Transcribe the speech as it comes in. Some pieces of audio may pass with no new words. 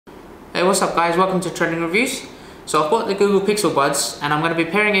Hey, what's up guys, welcome to Trending Reviews. So I've got the Google Pixel Buds and I'm going to be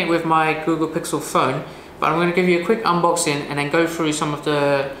pairing it with my Google Pixel phone, but I'm going to give you a quick unboxing and then go through some of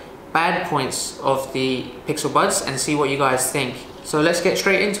the bad points of the Pixel Buds and see what you guys think. So let's get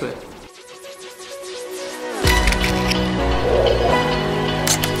straight into it.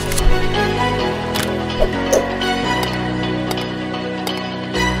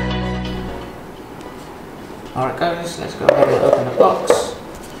 Alright guys, let's go ahead and open the box.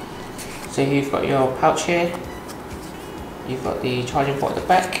 So you've got your pouch here, you've got the charging port at the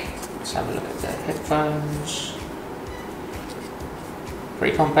back. Let's have a look at the headphones.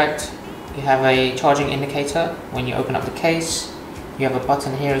 Pretty compact. You have a charging indicator when you open up the case. You have a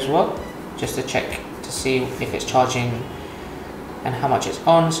button here as well, just to check to see if it's charging and how much it's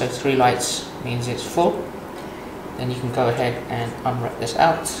on. So 3 lights means it's full. Then you can go ahead and unwrap this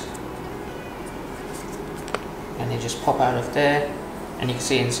out. And they just pop out of there. And you can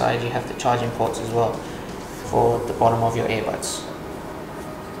see inside you have the charging ports as well for the bottom of your earbuds.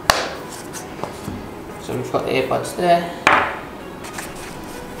 So we've got the earbuds there.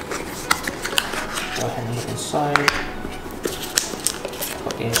 Go ahead and look inside.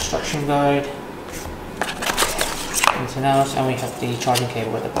 Got the instruction guide, anything else, and we have the charging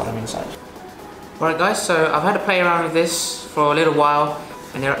cable at the bottom inside. Alright guys, so I've had to play around with this for a little while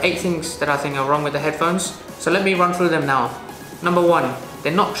and there are 8 things that I think are wrong with the headphones. So let me run through them now. Number 1,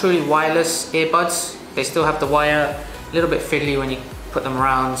 they're not truly wireless earbuds. They still have the wire, a little bit fiddly when you put them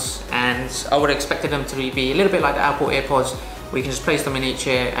around, and I would have expected them to be a little bit like the Apple AirPods, where you can just place them in each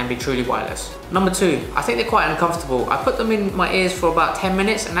ear and be truly wireless. Number 2, I think they're quite uncomfortable. I put them in my ears for about 10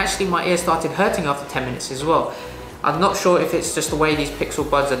 minutes and actually my ears started hurting after 10 minutes as well. I'm not sure if it's just the way these Pixel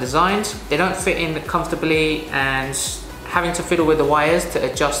Buds are designed. They don't fit in comfortably, and having to fiddle with the wires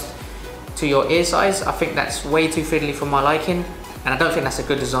to adjust to your ear size, I think that's way too fiddly for my liking, and I don't think that's a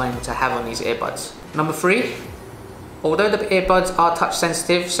good design to have on these earbuds. Number 3, although the earbuds are touch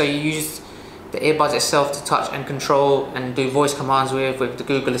sensitive, so you use the earbuds itself to touch and control and do voice commands with the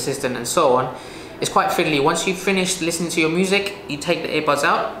Google Assistant and so on, it's quite fiddly. Once you've finished listening to your music, you take the earbuds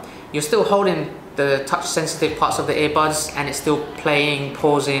out, you're still holding the touch sensitive parts of the earbuds and it's still playing,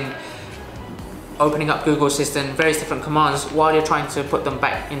 pausing, opening up Google Assistant, various different commands while you're trying to put them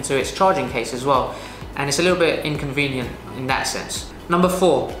back into its charging case as well. And it's a little bit inconvenient in that sense. Number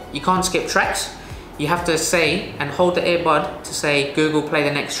 4, you can't skip tracks. You have to say and hold the earbud to say Google play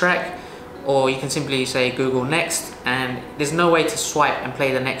the next track, or you can simply say Google next, and there's no way to swipe and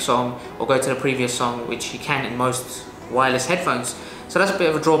play the next song or go to the previous song, which you can in most wireless headphones. So that's a bit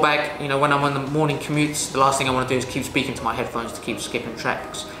of a drawback. You know, when I'm on the morning commutes, the last thing I want to do is keep speaking to my headphones to keep skipping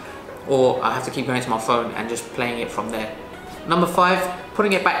tracks, or I have to keep going to my phone and just playing it from there. Number 5,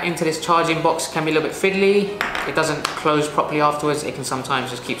 putting it back into this charging box can be a little bit fiddly. It doesn't close properly afterwards. It can sometimes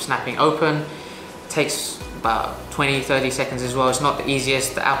just keep snapping open. It takes about 20-30 seconds as well. It's not the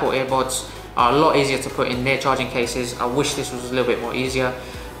easiest. The Apple AirPods are a lot easier to put in their charging cases. I wish this was a little bit more easier,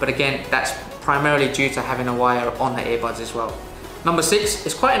 but again, that's primarily due to having a wire on the earbuds as well. Number 6,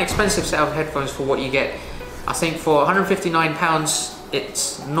 it's quite an expensive set of headphones for what you get. I think for £159,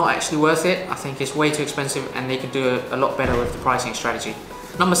 it's not actually worth it. I think it's way too expensive and they could do a lot better with the pricing strategy.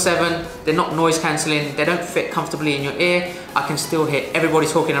 Number 7, they're not noise cancelling. They don't fit comfortably in your ear. I can still hear everybody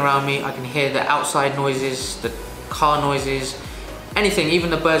talking around me. I can hear the outside noises, the car noises, anything, even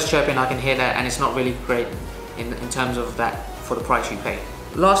the birds chirping, I can hear that, and it's not really great in terms of that for the price you pay.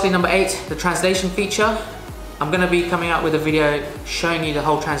 Lastly, number 8, the translation feature. I'm going to be coming out with a video showing you the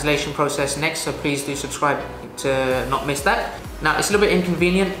whole translation process next, so please do subscribe to not miss that. Now, it's a little bit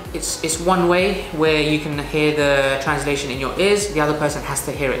inconvenient. It's one way where you can hear the translation in your ears, the other person has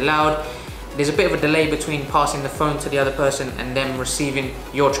to hear it loud. There's a bit of a delay between passing the phone to the other person and them receiving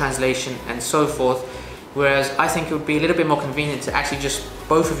your translation and so forth. Whereas I think it would be a little bit more convenient to actually just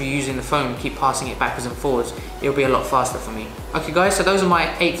both of you using the phone, keep passing it backwards and forwards. It'll be a lot faster for me. Okay guys, so those are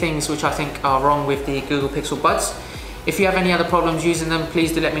my 8 things which I think are wrong with the Google Pixel Buds. If you have any other problems using them,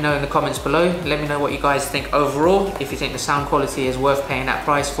 please do let me know in the comments below. Let me know what you guys think overall, if you think the sound quality is worth paying that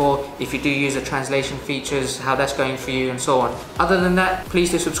price for, if you do use the translation features, how that's going for you and so on. Other than that, please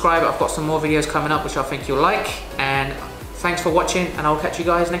do subscribe. I've got some more videos coming up which I think you'll like, and thanks for watching and I'll catch you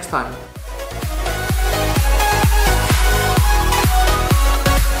guys next time.